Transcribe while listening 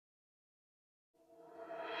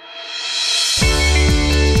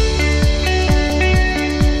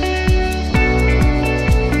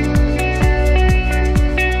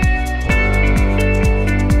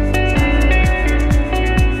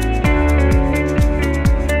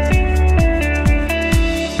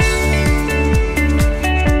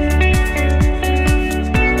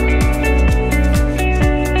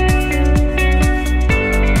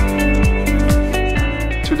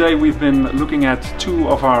we've been looking at two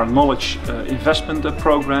of our knowledge investment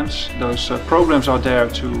programs. Those programs are there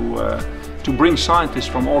to bring scientists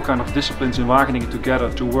from all kinds of disciplines in Wageningen together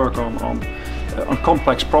to work on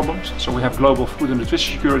complex problems. So we have global food and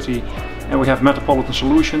nutrition security, and we have Metropolitan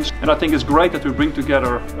solutions. And I think it's great that we bring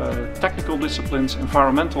together technical disciplines,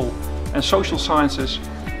 environmental and social sciences,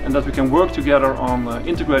 and that we can work together on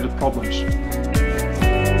integrated problems.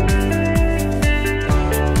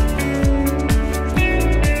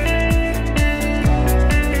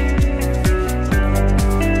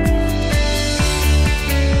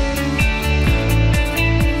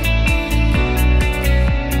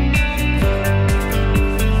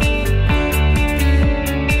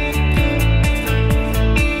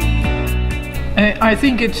 I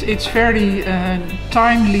think it's very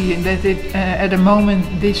timely that at the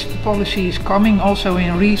moment this policy is coming also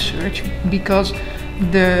in research, because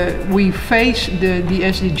we face the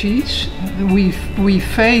SDGs, we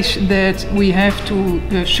face that we have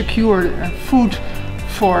to secure food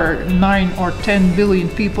for 9 or 10 billion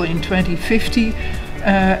people in 2050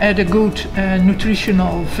 at a good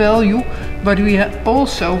nutritional value, but we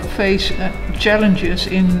also face challenges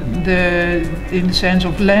in the sense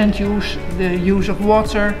of land use, the use of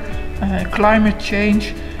water, climate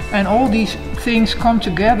change, and all these things come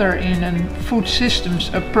together in a food systems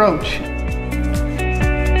approach.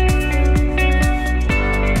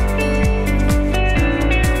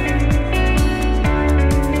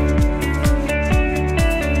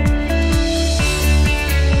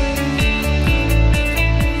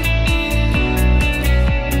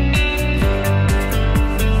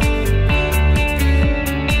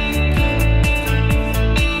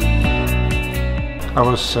 I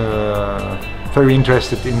was very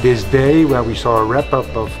interested in this day where we saw a wrap-up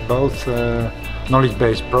of both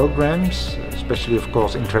knowledge-based programs, especially of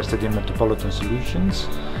course interested in Metropolitan solutions.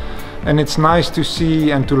 And it's nice to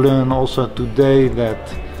see and to learn also today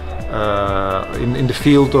that in the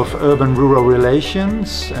field of urban-rural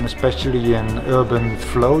relations, and especially in urban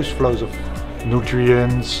flows of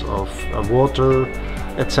nutrients, of water,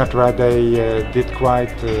 etc., they had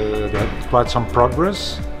quite some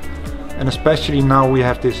progress. And especially now we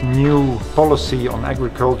have this new policy on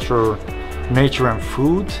agriculture, nature and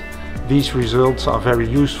food. These results are very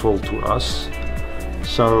useful to us.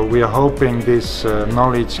 So we are hoping this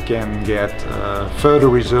knowledge can get further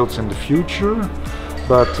results in the future.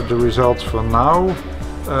 But the results for now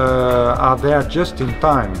are there just in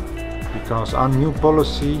time, because our new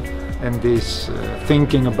policy and this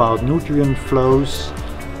thinking about nutrient flows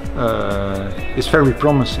is very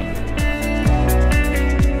promising.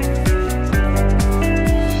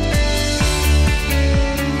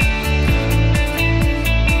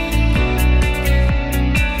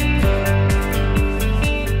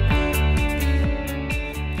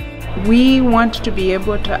 We want to be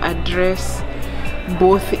able to address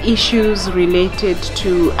both issues related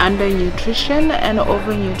to undernutrition and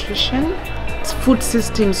overnutrition.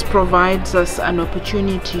 Foodsystems provides us an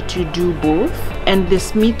opportunity to do both, and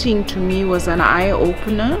this meeting to me was an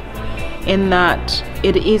eye-opener in that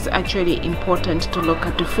it is actually important to look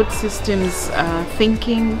at the food systems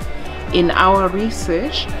thinking in our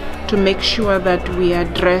research to make sure that we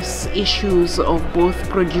address issues of both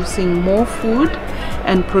producing more food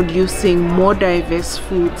and producing more diverse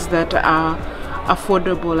foods that are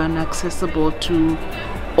affordable and accessible to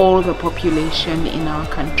all the population in our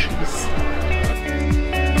countries.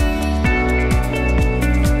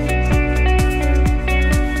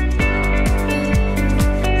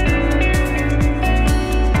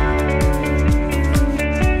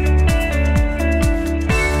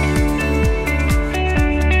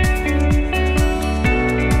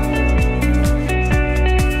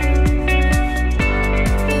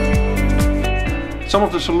 Some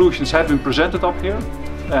of the solutions have been presented up here,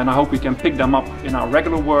 and I hope we can pick them up in our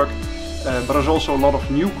regular work, but there's also a lot of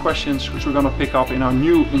new questions which we're going to pick up in our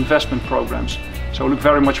new investment programs. So I look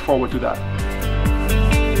very much forward to that.